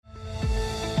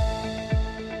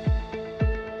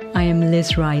I am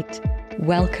Liz Wright.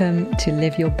 Welcome to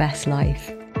Live Your Best Life.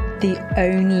 The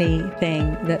only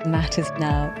thing that matters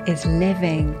now is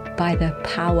living by the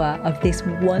power of this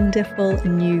wonderful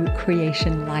new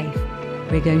creation life.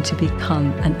 We're going to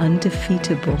become an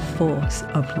undefeatable force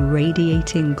of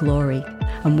radiating glory,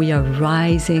 and we are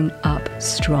rising up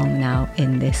strong now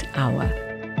in this hour.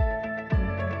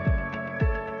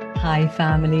 Hi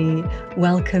family,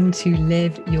 welcome to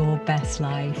Live Your Best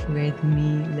Life with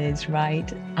me, Liz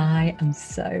Wright. I am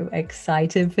so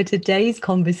excited for today's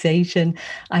conversation.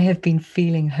 I have been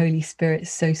feeling Holy Spirit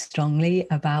so strongly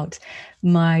about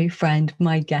my friend,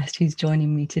 my guest who's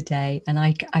joining me today. And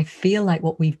I feel like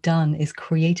what we've done is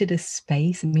created a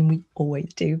space. I mean, we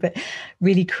always do, but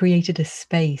really created a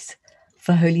space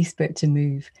for Holy Spirit to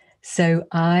move. So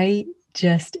I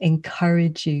just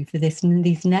encourage you for these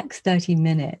next 30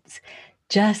 minutes,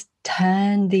 just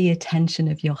turn the attention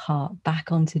of your heart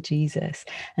back onto Jesus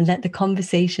and let the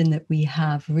conversation that we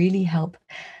have really help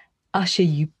usher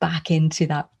you back into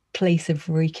that place of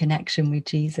reconnection with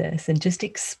Jesus, and just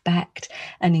expect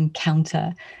an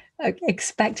encounter.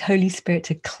 Expect Holy Spirit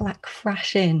to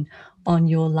crash in on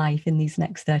your life in these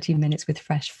next 30 minutes with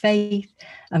fresh faith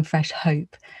and fresh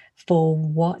hope for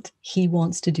what he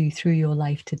wants to do through your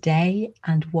life today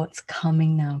and what's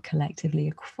coming now collectively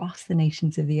across the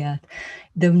nations of the earth.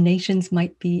 The nations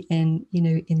might be in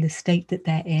the state that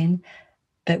they're in,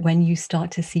 but when you start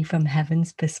to see from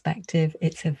heaven's perspective,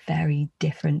 it's a very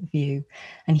different view.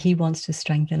 And he wants to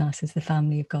strengthen us as the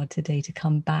family of God today to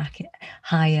come back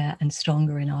higher and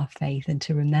stronger in our faith, and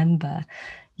to remember,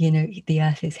 the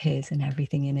earth is his and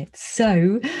everything in it.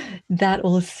 So that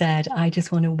all said, I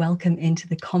just want to welcome into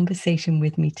the conversation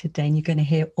with me today, and you're going to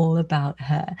hear all about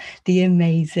her, the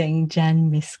amazing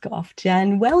Jen Miskov.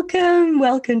 Jen,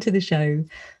 welcome to the show.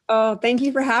 Oh, thank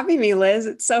you for having me, Liz.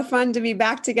 It's so fun to be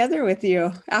back together with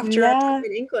you after our time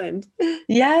in England.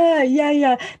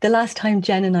 Yeah. The last time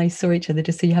Jen and I saw each other,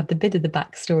 just so you have the bit of the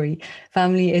backstory,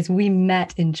 family, is we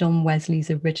met in John Wesley's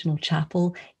original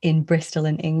chapel in Bristol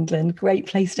in England. Great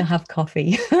place to have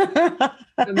coffee.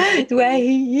 It's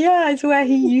where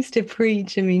he used to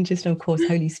preach. I mean, just of course,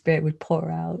 Holy Spirit would pour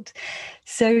out.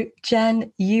 So,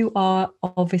 Jen, you are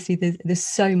obviously, there's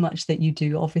so much that you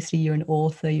do. Obviously, you're an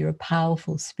author, you're a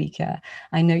powerful speaker.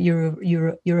 I know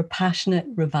you're a passionate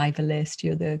revivalist.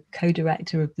 You're the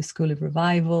co-director of the School of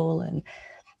Revival,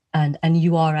 and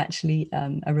you are actually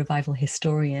a revival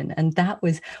historian. And that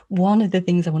was one of the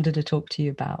things I wanted to talk to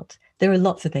you about. There are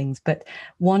lots of things, but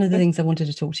one of the things I wanted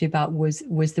to talk to you about was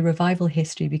the revival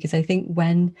history, because I think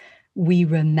when we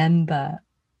remember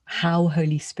how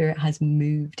Holy Spirit has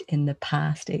moved in the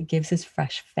past, it gives us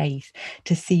fresh faith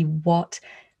to see what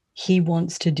he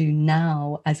wants to do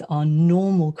now as our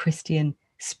normal Christian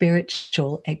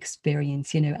spiritual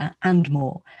experience, and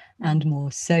more.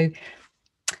 So,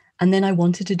 and then I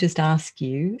wanted to just ask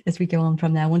you, as we go on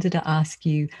from there, I wanted to ask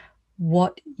you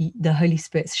what the Holy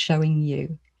Spirit's showing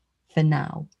you for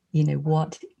now,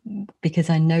 because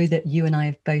I know that you and I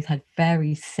have both had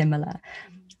very similar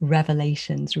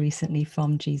revelations recently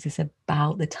from Jesus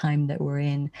about the time that we're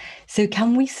in. So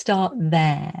can we start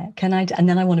there? And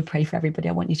then I want to pray for everybody.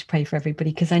 I want you to pray for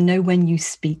everybody, because I know when you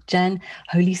speak, Jen,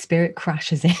 Holy Spirit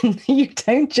crashes in. You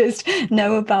don't just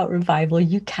know about revival,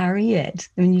 you carry it.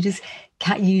 I mean,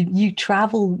 you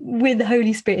travel with the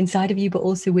Holy Spirit inside of you, but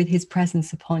also with his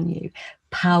presence upon you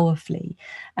powerfully.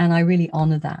 And I really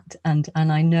honor that. And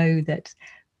I know that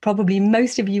probably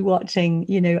most of you watching,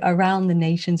 around the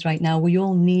nations right now, we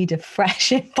all need a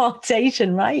fresh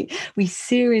impartation, right? We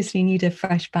seriously need a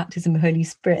fresh baptism of Holy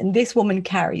Spirit, and this woman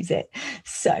carries it.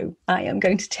 So I am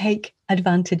going to take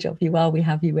advantage of you while we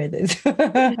have you with us.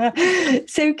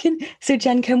 So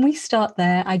Jen, can we start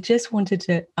there? I just wanted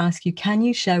to ask you, can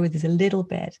you share with us a little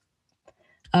bit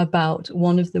about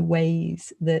one of the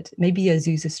ways that maybe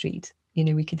Azusa Street,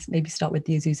 we could maybe start with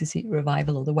the Azusa Street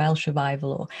revival or the Welsh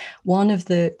revival, or one of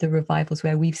the revivals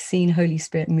where we've seen Holy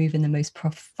Spirit move in the most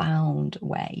profound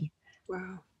way.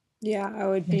 Wow. Yeah, I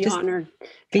would be honored.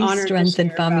 Be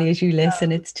strengthened, family, as you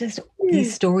listen. It's just,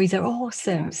 these stories are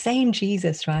awesome. Yeah. Same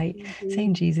Jesus, right? Mm-hmm.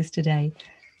 Same Jesus today.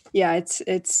 Yeah,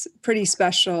 it's pretty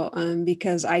special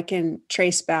because I can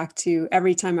trace back to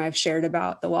every time I've shared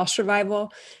about the Welsh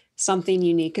revival, something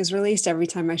unique is released. Every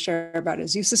time I share about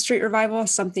Azusa Street revival,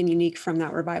 something unique from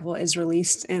that revival is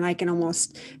released, and I can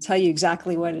almost tell you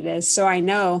exactly what it is. So I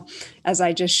know, as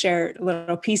I just share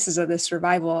little pieces of this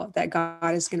revival, that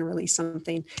God is going to release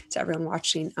something to everyone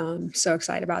watching. So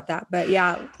excited about that. But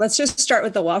yeah, let's just start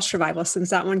with the Welsh revival, since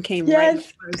that one came right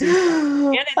before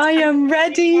Azusa. I am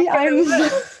ready.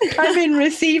 I'm in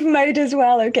receive mode as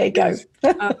well. Okay, go.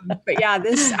 But yeah,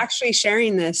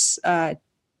 sharing this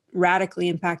radically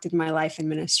impacted my life and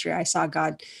ministry. I saw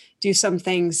God do some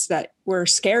things that were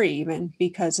scary even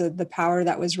because of the power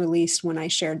that was released when I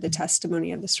shared the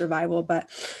testimony of this revival. But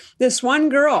this one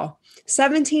girl,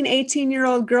 17,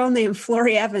 18-year-old girl named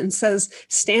Flori Evans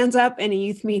stands up in a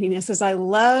youth meeting and says, I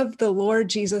love the Lord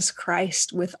Jesus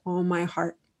Christ with all my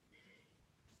heart.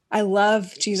 I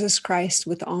love Jesus Christ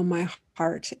with all my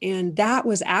heart. And that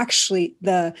was actually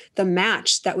the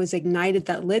match that was ignited,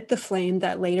 that lit the flame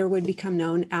that later would become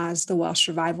known as the Welsh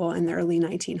Revival in the early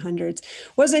 1900s,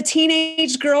 was a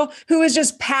teenage girl who was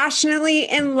just passionately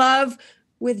in love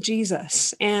with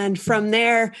Jesus. And from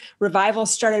there, revival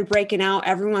started breaking out.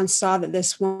 Everyone saw that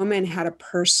this woman had a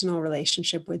personal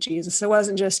relationship with Jesus. It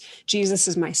wasn't just Jesus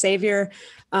is my savior.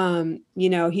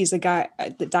 He's a guy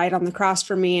that died on the cross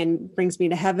for me and brings me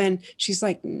to heaven. She's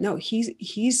like, no,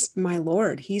 he's my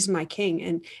Lord. He's my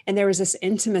King. And there was this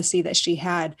intimacy that she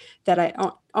had that I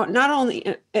not only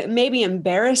it maybe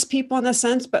embarrassed people in a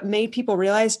sense, but made people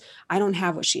realize I don't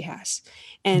have what she has.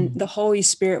 And the Holy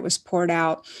Spirit was poured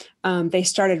out. They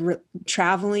started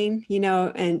traveling,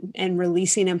 and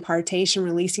releasing impartation,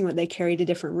 releasing what they carried to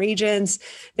different regions.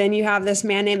 Then you have this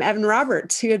man named Evan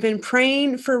Roberts, who had been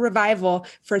praying for revival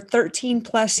for 13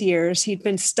 plus years. He'd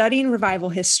been studying revival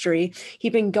history.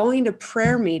 He'd been going to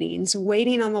prayer meetings,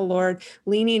 waiting on the Lord,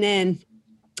 leaning in.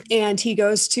 And he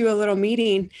goes to a little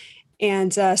meeting,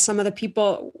 and some of the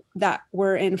people that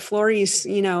were in Flori's,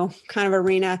 kind of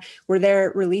arena were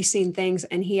there releasing things.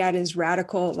 And he had his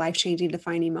radical, life-changing,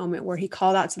 defining moment where he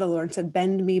called out to the Lord and said,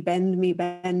 bend me, bend me,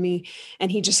 bend me. And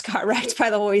he just got wrecked by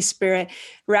the Holy Spirit,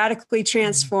 radically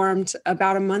transformed.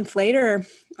 About a month later,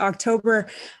 October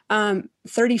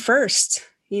 31st,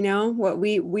 what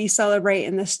we celebrate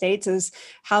in the States is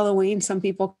Halloween. Some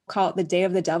people call it the Day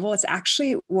of the Devil. It's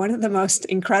actually one of the most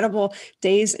incredible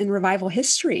days in revival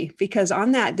history, because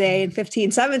on that day in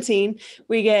 1517,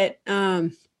 we get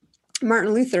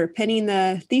Martin Luther pinning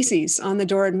the theses on the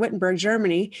door in Wittenberg,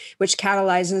 Germany, which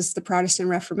catalyzes the Protestant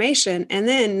Reformation. And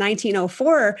then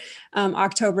 1904,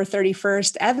 October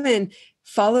 31st, Evan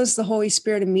follows the Holy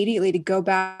Spirit immediately to go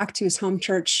back to his home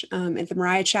church at the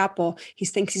Moriah Chapel. He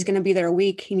thinks he's going to be there a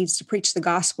week. He needs to preach the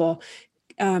gospel.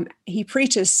 He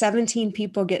preaches, 17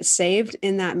 people get saved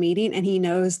in that meeting, and he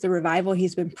knows the revival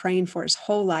he's been praying for his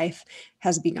whole life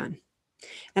has begun.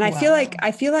 And I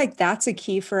feel like that's a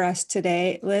key for us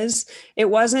today, Liz. It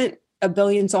wasn't a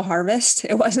billion soul harvest.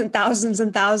 It wasn't thousands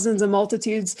and thousands and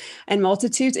multitudes and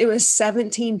multitudes. It was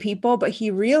 17 people, but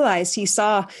he realized, he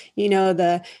saw,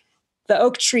 the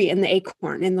oak tree and the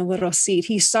acorn in the little seed.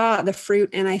 He saw the fruit.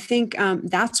 And I think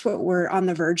that's what we're on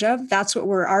the verge of. That's what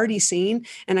we're already seeing.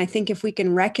 And I think if we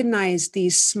can recognize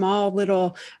these small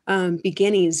little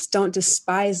beginnings, don't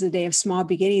despise the day of small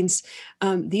beginnings.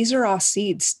 These are all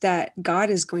seeds that God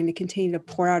is going to continue to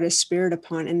pour out his Spirit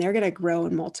upon, and they're going to grow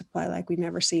and multiply like we've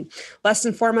never seen. Less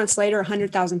than 4 months later,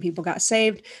 100,000 people got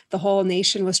saved. The whole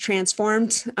nation was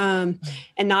transformed. And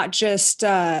not just,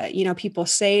 people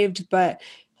saved, but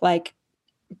like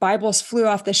Bibles flew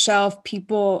off the shelf.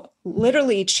 People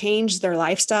literally changed their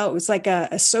lifestyle. It was like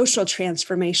a social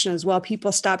transformation as well.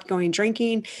 People stopped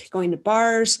drinking, going to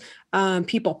bars.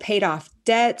 People paid off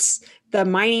debts. The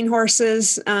mining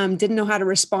horses didn't know how to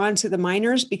respond to the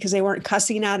miners because they weren't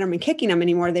cussing at them and kicking them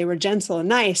anymore. They were gentle and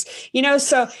nice,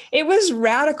 so it was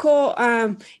radical.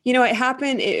 It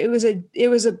happened. It was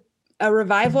a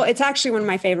revival. It's actually one of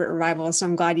my favorite revivals. So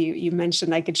I'm glad you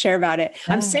mentioned I could share about it.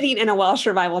 Yeah. I'm sitting in a Welsh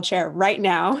revival chair right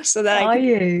now so that I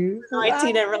can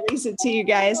anoint and release it to you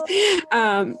guys.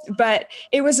 But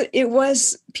it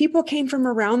was people came from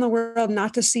around the world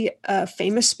not to see a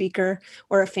famous speaker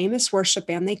or a famous worship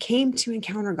band. They came to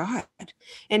encounter God.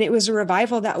 And it was a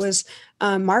revival that was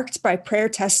marked by prayer,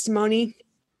 testimony,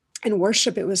 and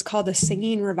worship. It was called a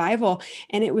singing revival.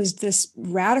 And it was this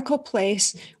radical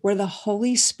place where the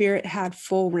Holy Spirit had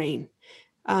full reign.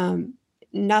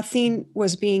 Nothing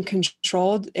was being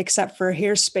controlled except for,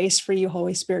 here's space for you,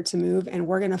 Holy Spirit, to move. And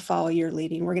we're going to follow your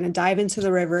leading. We're going to dive into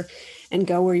the river and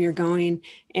go where you're going.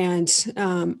 And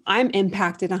I'm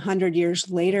impacted 100 years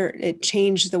later. It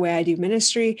changed the way I do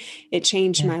ministry. It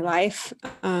changed my life.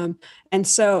 And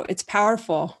so it's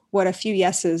powerful what a few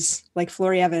yeses, like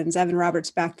Flori Evans, Evan Roberts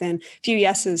back then, few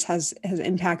yeses has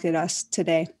impacted us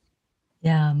today.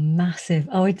 Yeah, massive.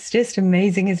 Oh, it's just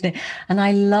amazing, isn't it? And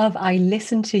I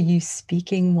listened to you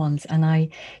speaking once, and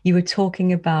you were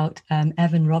talking about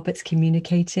Evan Roberts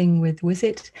communicating with, was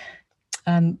it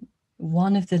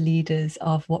one of the leaders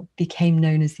of what became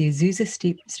known as the Azusa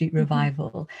Street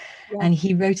Revival? Yeah. And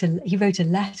he wrote a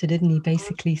letter, didn't he,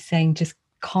 basically saying, just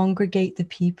congregate the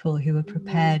people who are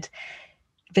prepared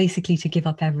basically to give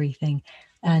up everything.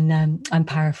 And I'm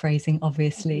paraphrasing,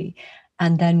 obviously.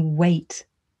 And then wait,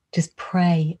 just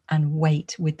pray and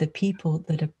wait with the people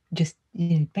that are just,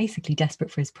 basically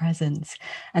desperate for his presence.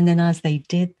 And then as they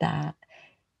did that,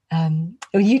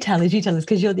 you tell us,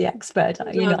 because you're the expert.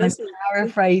 No, I'm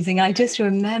paraphrasing. I just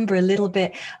remember a little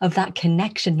bit of that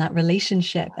connection, that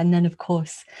relationship. And then, of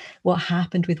course, what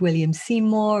happened with William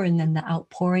Seymour and then the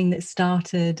outpouring that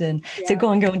started. And so go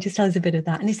on, just tell us a bit of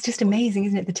that. And it's just amazing,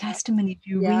 isn't it? The testimony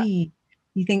you read.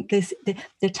 You think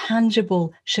the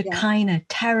tangible Shekinah,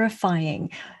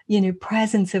 terrifying,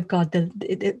 presence of God,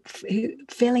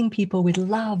 filling people with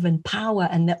love and power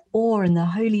and the awe and the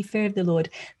holy fear of the Lord,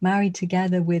 married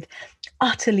together with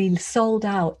utterly sold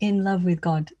out, in love with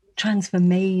God,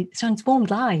 transformed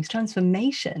lives,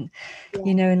 transformation,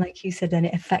 and like you said, then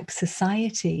it affects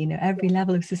society, every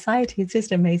level of society. It's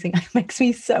just amazing. It makes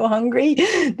me so hungry.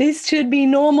 This should be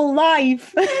normal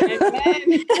life.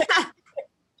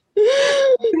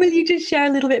 Will you just share a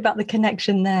little bit about the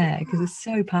connection there? Because it's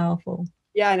so powerful.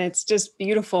 Yeah, and it's just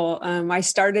beautiful. I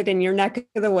started in your neck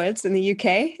of the woods in the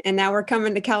UK, and now we're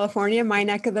coming to California, my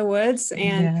neck of the woods.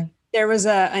 And there was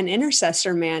an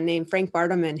intercessor man named Frank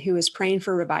Bartleman who was praying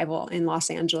for revival in Los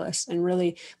Angeles and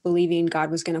really believing God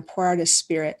was going to pour out his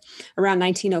spirit around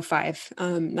 1905,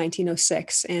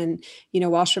 1906. And,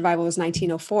 Welsh revival was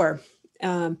 1904.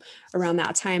 Around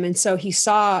that time. And so he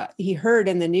heard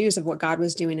in the news of what God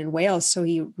was doing in Wales. So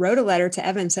he wrote a letter to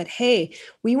Evan and said, hey,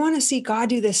 we want to see God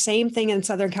do the same thing in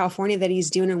Southern California that he's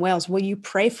doing in Wales. Will you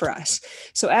pray for us?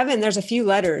 So Evan, there's a few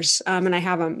letters, and I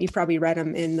have them, you probably read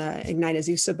them in the Ignite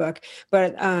Azusa book,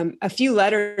 but a few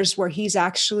letters where he's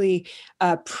actually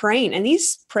praying. And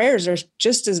these prayers are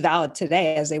just as valid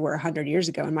today as they were 100 years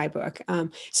ago in my book.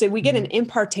 So we get an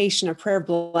impartation, a prayer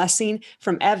blessing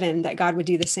from Evan that God would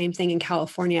do the same thing in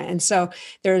California. And so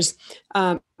there's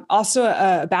also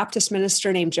a Baptist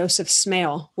minister named Joseph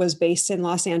Smale was based in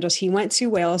Los Angeles. He went to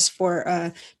Wales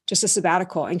for just a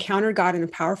sabbatical, encountered God in a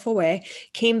powerful way,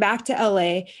 came back to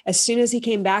LA. As soon as he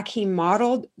came back, he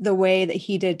modeled the way that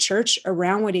he did church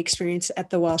around what he experienced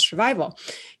at the Welsh revival.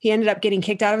 He ended up getting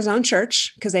kicked out of his own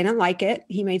church because they didn't like it.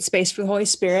 He made space for the Holy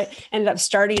Spirit, ended up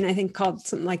starting, I think, called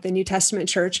something like the New Testament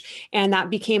Church. And that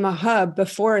became a hub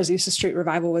before Azusa Street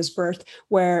Revival was birthed,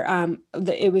 where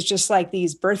it was just like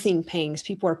these birthing pangs.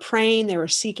 People were praying, they were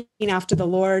seeking after the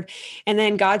Lord. And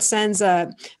then God sends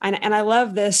and I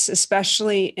love this,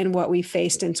 especially in what we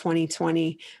faced in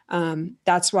 2020.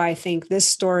 That's why I think this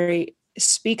story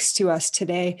speaks to us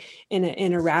today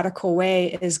in a radical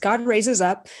way. Is God raises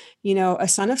up, a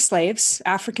son of slaves,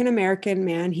 African-American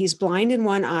man. He's blind in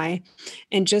one eye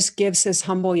and just gives his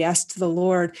humble yes to the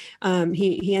Lord.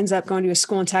 He ends up going to a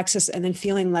school in Texas and then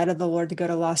feeling led of the Lord to go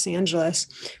to Los Angeles,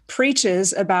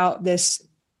 preaches about this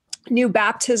new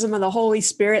baptism of the Holy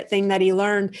Spirit thing that he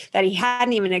learned that he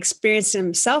hadn't even experienced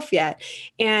himself yet.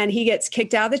 And he gets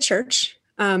kicked out of the church.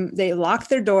 They lock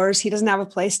their doors. He doesn't have a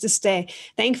place to stay.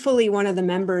 Thankfully, one of the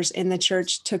members in the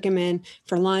church took him in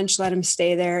for lunch, let him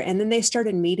stay there. And then they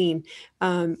started meeting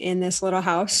in this little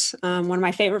house. One of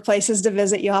my favorite places to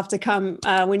visit. You'll have to come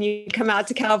when you come out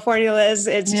to California, Liz.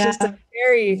 It's just a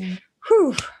very,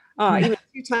 even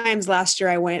 2 times last year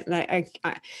I went, and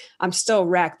I'm still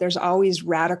wrecked. There's always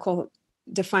radical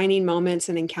defining moments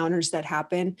and encounters that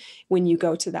happen when you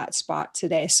go to that spot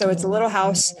today. So it's a little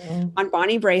house on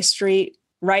Bonnie Bray Street,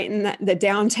 right in the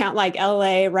downtown, like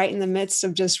LA, right in the midst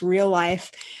of just real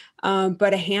life.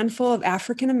 But a handful of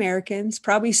African Americans,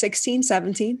 probably 16,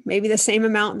 17, maybe the same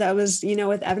amount that was,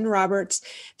 with Evan Roberts.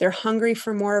 They're hungry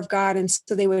for more of God. And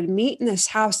so they would meet in this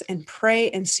house and pray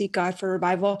and seek God for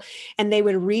revival. And they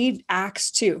would read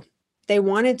Acts 2. They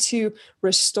wanted to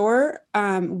restore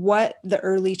what the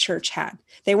early church had.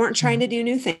 They weren't trying to do a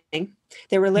new thing.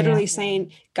 They were literally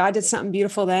saying, God did something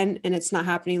beautiful then, and it's not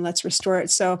happening. Let's restore it.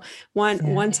 So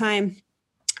one time,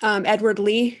 Edward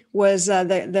Lee was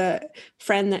the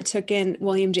friend that took in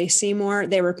William J. Seymour.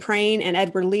 They were praying, and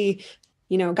Edward Lee,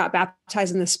 got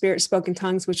baptized in the Spirit, spoke in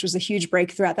tongues, which was a huge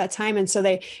breakthrough at that time. And so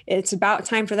it's about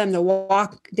time for them to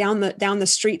walk down the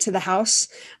street to the house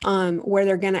where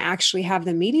they're going to actually have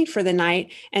the meeting for the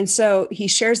night. And so he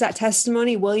shares that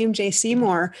testimony. William J.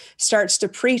 Seymour starts to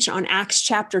preach on Acts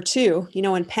chapter 2.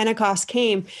 When Pentecost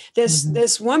came,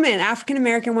 this woman,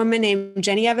 African-American woman named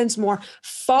Jenny Evans Moore,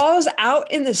 falls out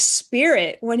in the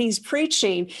Spirit when he's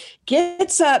preaching,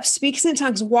 gets up, speaks in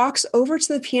tongues, walks over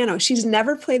to the piano. She's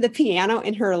never played the piano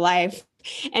in her life.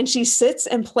 And she sits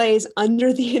and plays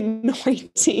under the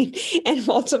anointing, and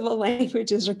multiple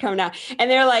languages are coming out. And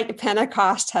they're like,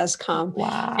 Pentecost has come.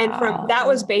 Wow. And that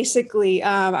was basically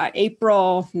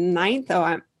April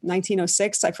 9th.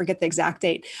 1906. I forget the exact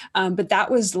date. But that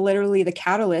was literally the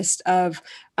catalyst of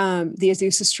the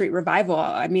Azusa Street revival.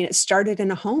 I mean, it started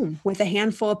in a home with a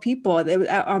handful of people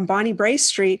on Bonnie Bray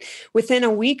Street. Within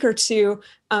a week or two,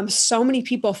 so many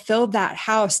people filled that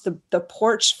house. The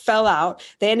porch fell out.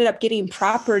 They ended up getting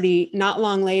property not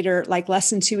long later, like less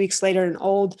than 2 weeks later, an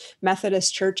old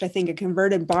Methodist church, I think a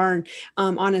converted barn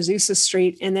on Azusa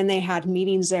Street. And then they had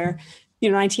meetings there,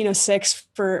 1906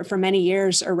 for many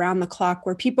years around the clock,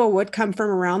 where people would come from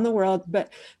around the world.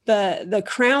 But the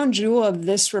crown jewel of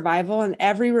this revival, and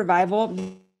every revival,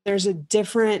 there's a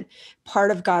different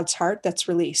part of God's heart that's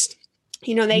released.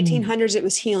 In the 1800s, it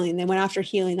was healing. They went after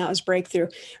healing. That was breakthrough.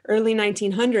 Early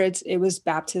 1900s, it was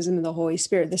baptism of the Holy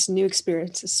Spirit, this new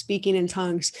experience, speaking in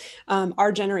tongues.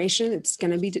 Our generation, it's going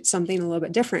to be something a little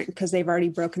bit different because they've already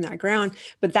broken that ground.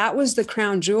 But that was the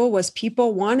crown jewel, was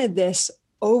people wanted this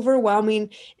overwhelming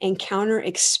encounter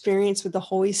experience with the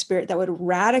Holy Spirit that would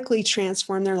radically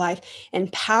transform their life,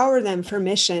 empower them for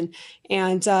mission.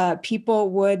 And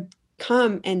people would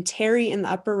come and tarry in the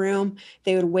upper room.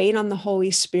 They would wait on the Holy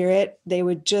Spirit. They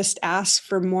would just ask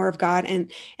for more of God,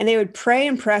 and they would pray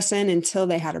and press in until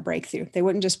they had a breakthrough. They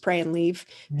wouldn't just pray and leave.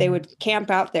 Yeah. They would camp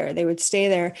out there. They would stay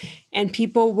there, and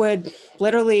people would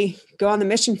literally go on the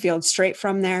mission field straight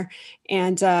from there.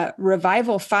 And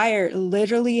revival fire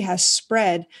literally has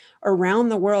spread around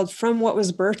the world from what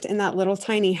was birthed in that little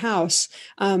tiny house.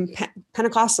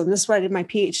 Pentecostalism, this is what I did my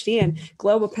PhD in.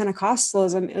 Global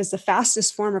Pentecostalism is the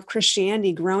fastest form of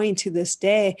Christianity growing to this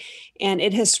day, and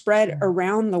it has spread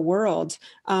around the world.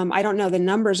 I don't know the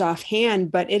numbers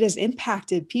offhand, but it has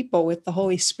impacted people with the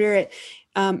Holy Spirit.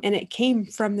 And it came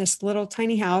from this little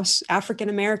tiny house, African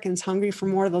Americans hungry for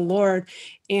more of the Lord.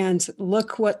 And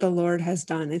look what the Lord has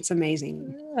done. It's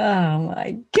amazing. Oh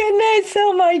my goodness.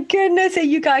 Oh my goodness. Are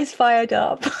you guys fired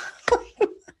up?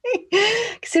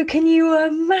 So can you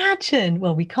imagine?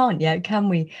 Well, we can't yet, can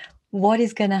we? What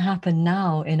is going to happen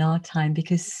now in our time?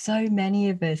 Because so many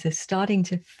of us are starting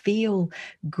to feel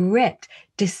gripped,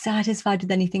 dissatisfied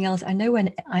with anything else. I know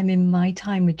when I'm in my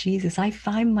time with Jesus, I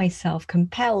find myself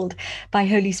compelled by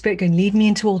Holy Spirit going, lead me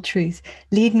into all truth,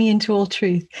 lead me into all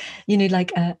truth.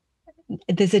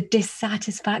 There's a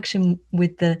dissatisfaction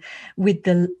with the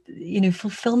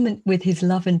fulfillment with his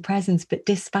love and presence, but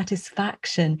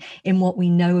dissatisfaction in what we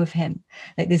know of him.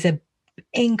 Like there's a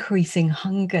increasing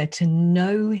hunger to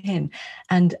know him,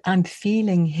 and I'm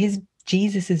feeling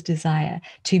Jesus's desire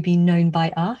to be known by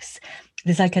us.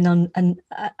 There's like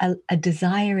a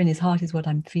desire in his heart, is what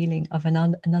I'm feeling, of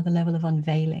another level of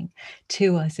unveiling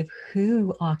to us of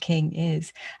who our King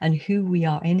is and who we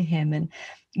are in him. And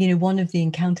one of the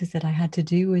encounters that I had to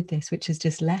do with this, which has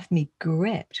just left me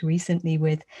gripped recently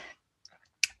with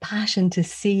passion to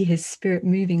see his Spirit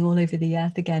moving all over the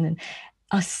earth again, and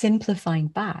us simplifying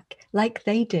back like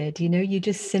they did. You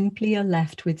just simply are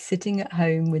left with sitting at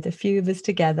home with a few of us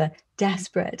together,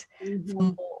 desperate for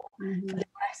more, for the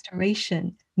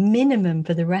restoration, minimum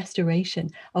for the restoration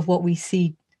of what we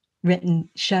see written,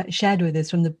 shared with us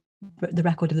from the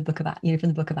record of the book of Acts, from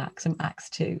the book of Acts, from Acts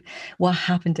 2, what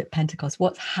happened at Pentecost,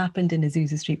 what's happened in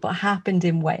Azusa Street, what happened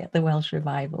in the Welsh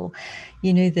revival,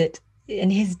 that,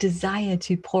 and his desire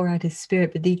to pour out his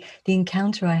Spirit. But the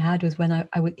encounter I had was when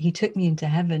he took me into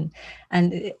heaven,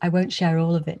 and I won't share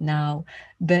all of it now,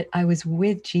 but I was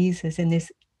with Jesus in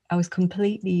this, I was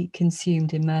completely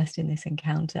consumed, immersed in this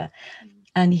encounter.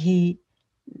 And he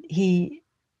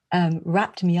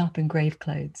wrapped me up in grave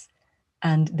clothes,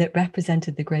 and that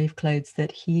represented the grave clothes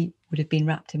that he would have been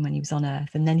wrapped in when he was on earth.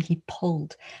 And then he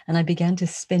pulled, and I began to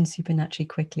spin supernaturally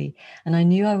quickly. And I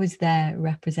knew I was there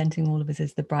representing all of us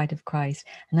as the bride of Christ.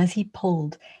 And as he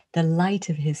pulled, the light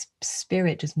of his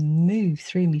Spirit just moved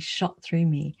through me, shot through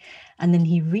me. And then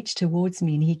he reached towards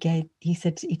me, and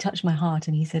he touched my heart,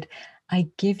 and he said, I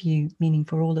give you, meaning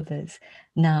for all of us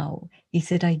now, he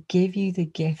said, I give you the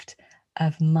gift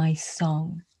of my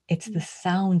song. It's the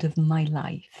sound of my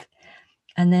life.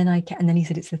 And then he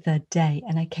said, it's the third day.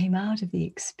 And I came out of the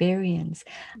experience.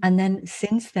 And then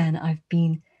since then, I've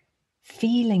been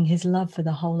feeling his love for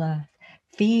the whole earth,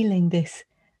 feeling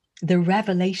the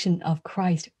revelation of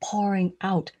Christ pouring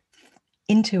out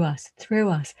into us, through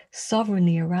us,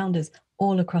 sovereignly around us,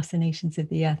 all across the nations of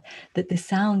the earth, that the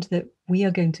sound that we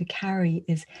are going to carry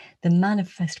is the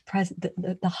manifest presence,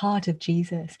 the heart of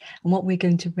Jesus. And what we're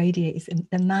going to radiate is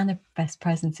the manifest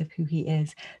presence of who he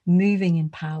is, moving in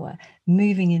power,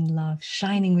 moving in love,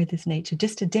 shining with his nature,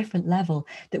 just a different level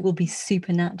that will be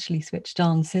supernaturally switched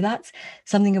on. So that's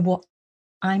something of what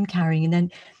I'm carrying. And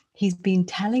then he's been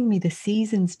telling me the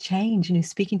seasons change,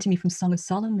 speaking to me from Song of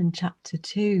Solomon chapter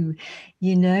 2,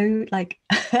 like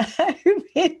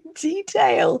in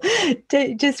detail,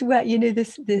 just where,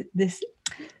 this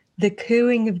the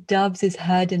cooing of doves is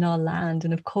heard in our land.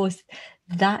 And of course,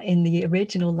 that in the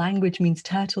original language means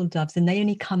turtle doves, and they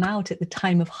only come out at the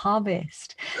time of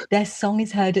harvest. Their song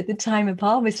is heard at the time of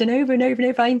harvest, and over and over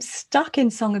and over. I'm stuck in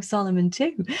Song of Solomon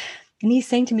too. And he's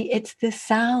saying to me, it's the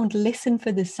sound. Listen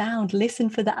for the sound. Listen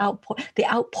for the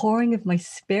outpouring of my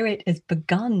spirit has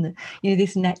begun,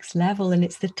 this next level. And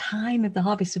it's the time of the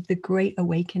harvest, of the great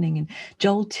awakening. And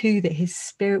Joel 2, that his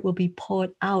spirit will be poured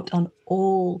out on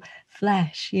all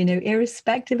flesh,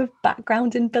 irrespective of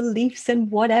background and beliefs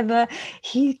and whatever.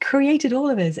 He created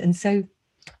all of us. And so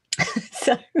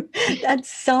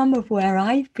that's some of where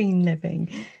I've been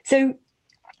living. So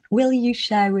will you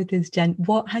share with us, Jen,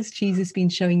 what has Jesus been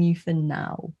showing you for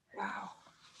now? Wow.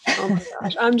 Oh my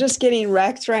gosh. I'm just getting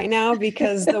wrecked right now,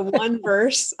 because the one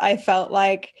verse I felt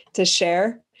like to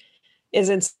share is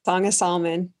in Song of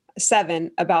Solomon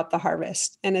 7 about the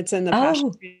harvest. And it's in the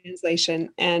Passion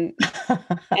Translation. And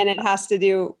it has to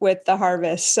do with the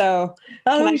harvest. So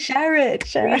share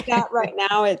it. Read that right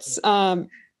now. It's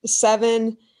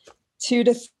 7,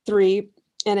 2-3.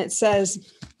 And it says,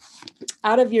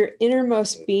 out of your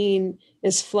innermost being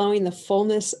is flowing the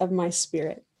fullness of my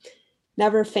spirit,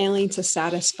 never failing to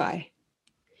satisfy.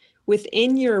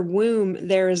 Within your womb,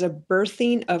 there is a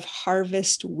birthing of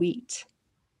harvest wheat.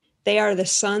 They are the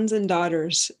sons and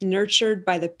daughters nurtured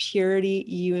by the purity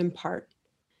you impart.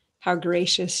 How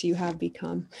gracious you have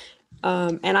become.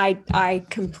 And I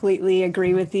completely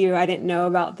agree with you. I didn't know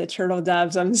about the turtle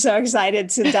doves. I'm so excited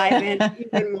to dive in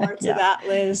even more to that,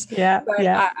 Liz. Yeah.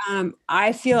 But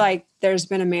I feel like there's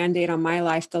been a mandate on my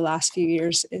life the last few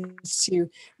years is to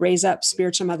raise up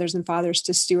spiritual mothers and fathers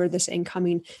to steward this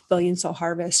incoming billion soul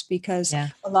harvest, because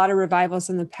a lot of revivals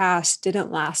in the past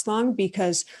didn't last long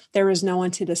because there was no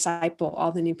one to disciple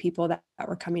all the new people that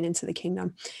were coming into the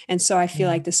kingdom. And so I feel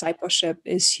like discipleship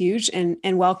is huge, and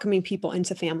welcoming people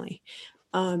into family.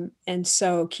 And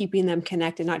so keeping them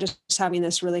connected, not just having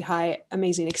this really high,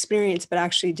 amazing experience, but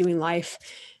actually doing life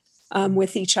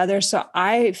with each other. So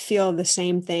I feel the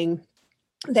same thing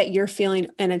that you're feeling.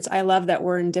 And I love that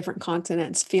we're in different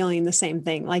continents feeling the same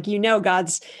thing. Like,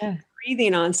 God's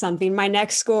breathing on something. My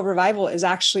next school of revival is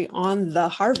actually on the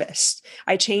harvest.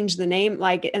 I changed the name,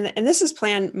 and this is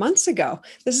planned months ago.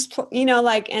 This is,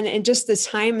 and just the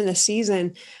time in the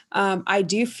season, I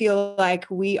do feel like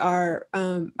we are,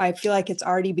 I feel like it's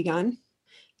already begun.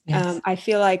 Yes. I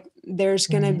feel like there's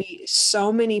going to be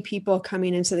so many people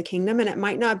coming into the kingdom, and it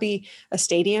might not be a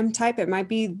stadium type. It might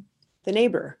be the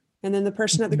neighbor, and then the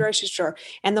person at the grocery store,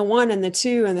 and the 1 and the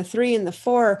 2 and the 3 and the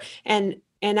 4. And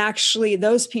actually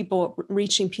those people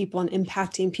reaching people and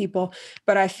impacting people.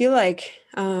 But I feel like,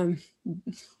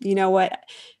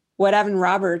 what Evan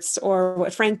Roberts or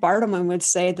what Frank Bartleman would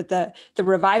say, that the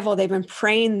revival they've been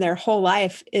praying their whole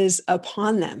life is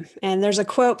upon them. And there's a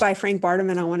quote by Frank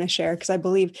Bartleman I want to share, because I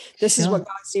believe this is what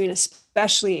God's doing,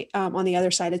 especially on the other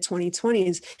side of 2020.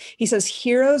 Is he says,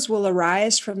 heroes will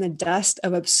arise from the dust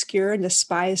of obscure and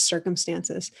despised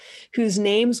circumstances, whose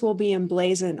names will be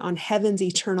emblazoned on heaven's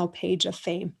eternal page of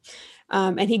fame.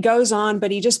 And he goes on, but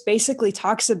he just basically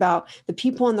talks about the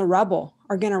people in the rubble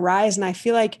are going to rise. And I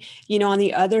feel like, on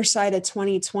the other side of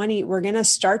 2020, we're going to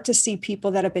start to see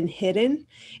people that have been hidden,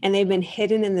 and they've been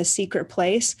hidden in the secret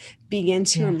place, begin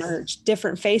to emerge.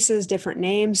 Different faces, different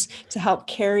names, to help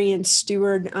carry and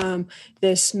steward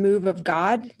this move of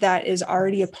God that is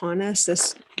already upon us,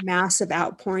 this massive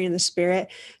outpouring of the Spirit.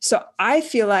 So I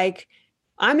feel like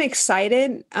I'm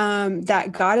excited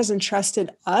that God has entrusted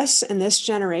us in this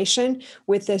generation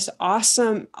with this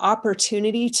awesome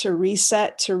opportunity to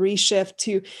reset, to reshift,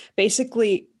 to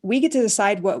basically, we get to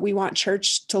decide what we want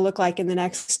church to look like in the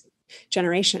next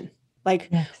generation. With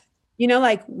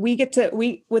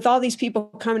all these people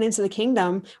coming into the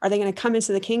kingdom, are they going to come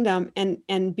into the kingdom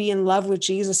and be in love with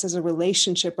Jesus as a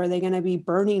relationship? Are they going to be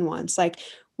burning ones?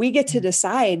 We get to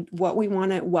decide what we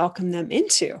want to welcome them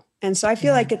into. And so I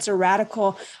feel like it's a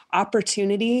radical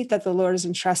opportunity that the Lord has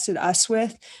entrusted us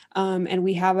with. And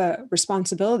we have a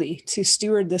responsibility to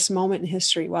steward this moment in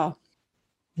history well.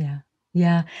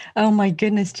 Yeah. Oh my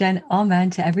goodness, Jen. Amen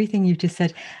to everything you've just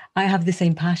said. I have the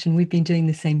same passion. We've been doing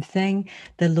the same thing.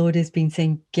 The Lord has been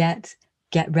saying, get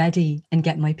get ready and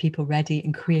get my people ready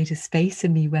and create a space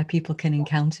in me where people can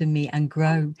encounter me and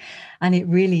grow. And it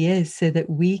really is so that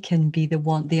we can be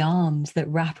the arms that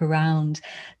wrap around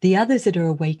the others that are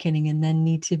awakening and then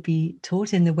need to be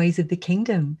taught in the ways of the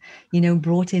kingdom,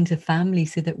 brought into family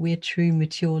so that we're true,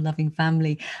 mature, loving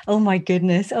family. Oh my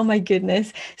goodness. Oh my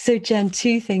goodness. So Jen,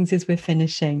 two things as we're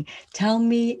finishing. Tell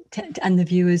me, and the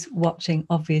viewers watching,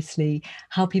 obviously,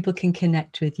 how people can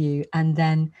connect with you. And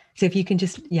then, so if you can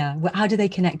just, how do they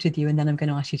connect with you? And then I'm going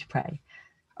to ask you to pray.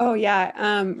 Oh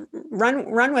yeah.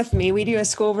 Run with me. We do a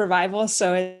school of revival.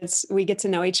 So we get to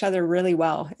know each other really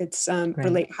well. It's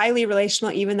highly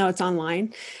relational, even though it's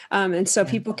online. And so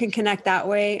people can connect that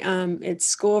way.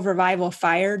 It's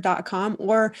schoolofrevivalfire.com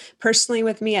or personally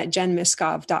with me at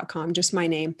jenmiskov.com, just my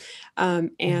name.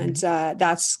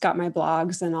 That's got my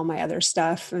blogs and all my other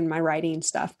stuff and my writing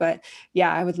stuff. But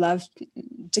yeah, I would love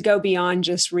to go beyond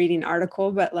just reading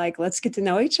article, but like, let's get to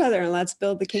know each other and let's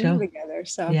build the kingdom together.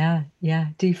 So yeah.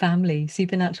 Do family,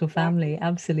 supernatural family.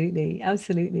 Absolutely.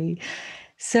 Absolutely.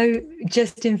 So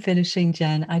just in finishing,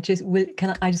 Jen, I just want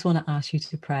to ask you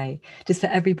to pray just for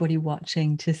everybody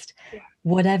watching, just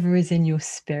whatever is in your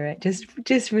spirit,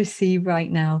 just receive right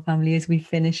now, family, as we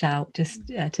finish out just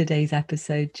today's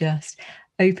episode. Just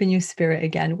open your spirit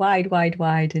again, wide, wide,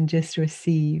 wide, and just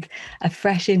receive a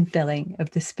fresh infilling of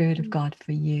the Spirit of God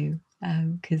for you,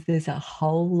 because there's a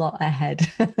whole lot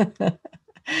ahead that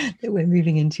we're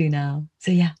moving into now.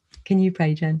 So yeah, can you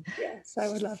pray, Jen? Yes, I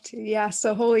would love to. Yeah.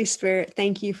 So Holy Spirit,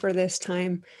 thank you for this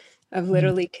time of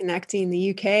literally connecting the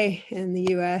UK and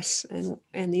the US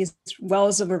and these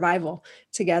wells of revival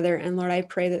together. And Lord, I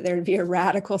pray that there would be a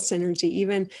radical synergy,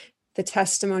 even the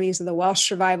testimonies of the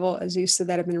Welsh revival, as you said,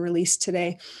 that have been released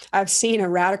today. I've seen a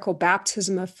radical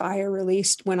baptism of fire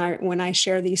released when I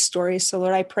share these stories. So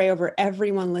Lord, I pray over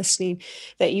everyone listening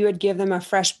that you would give them a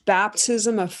fresh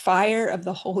baptism of fire of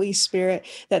the Holy Spirit,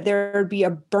 that there would be a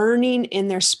burning in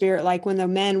their spirit, like when the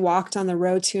men walked on the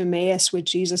road to Emmaus with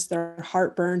Jesus, their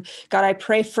heart burned. God, I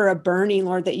pray for a burning,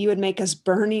 Lord, that you would make us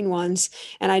burning ones.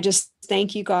 And I just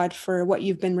thank you, God, for what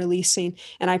you've been releasing.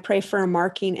 And I pray for a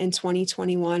marking in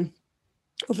 2021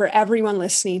 over everyone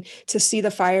listening, to see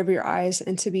the fire of your eyes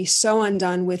and to be so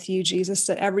undone with you, Jesus,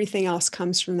 that everything else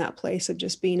comes from that place of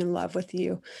just being in love with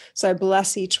you. So I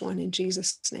bless each one in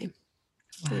Jesus' name.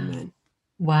 Wow. Amen.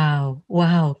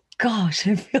 Wow. Gosh,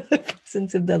 I feel the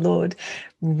presence of the Lord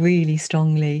really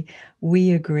strongly.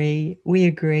 We agree.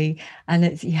 And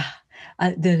it's,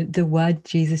 the word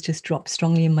Jesus just dropped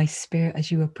strongly in my spirit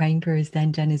as you were praying for us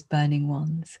then, Jen, is burning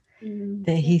ones.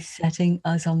 That he's setting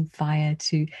us on fire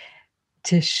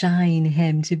to shine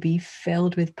him, to be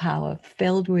filled with power,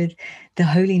 filled with the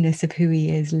holiness of who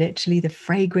he is, literally the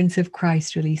fragrance of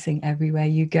Christ releasing everywhere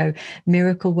you go,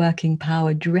 miracle working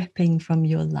power dripping from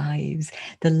your lives,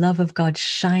 the love of God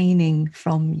shining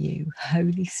from you,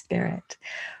 Holy Spirit.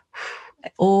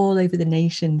 All over the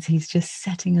nations, he's just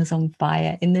setting us on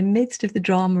fire in the midst of the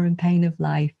drama and pain of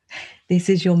life. This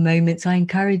is your moment. So I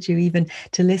encourage you even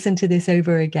to listen to this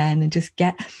over again and just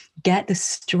get the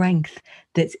strength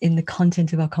that's in the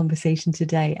content of our conversation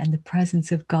today and the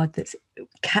presence of God that's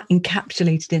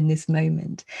encapsulated in this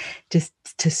moment, just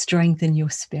to strengthen your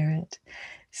spirit.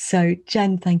 So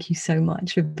Jen, thank you so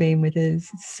much for being with us.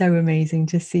 It's so amazing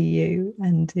to see you.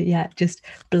 And just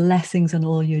blessings on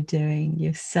all you're doing.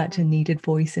 You're such a needed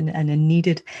voice and a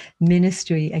needed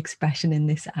ministry expression in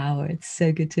this hour. It's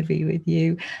so good to be with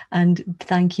you. And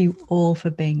thank you all for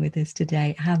being with us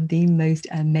today. Have the most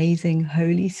amazing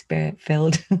Holy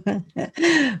Spirit-filled,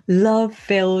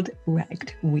 love-filled,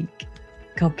 wrecked week.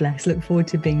 God bless. Look forward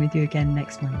to being with you again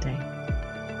next Monday.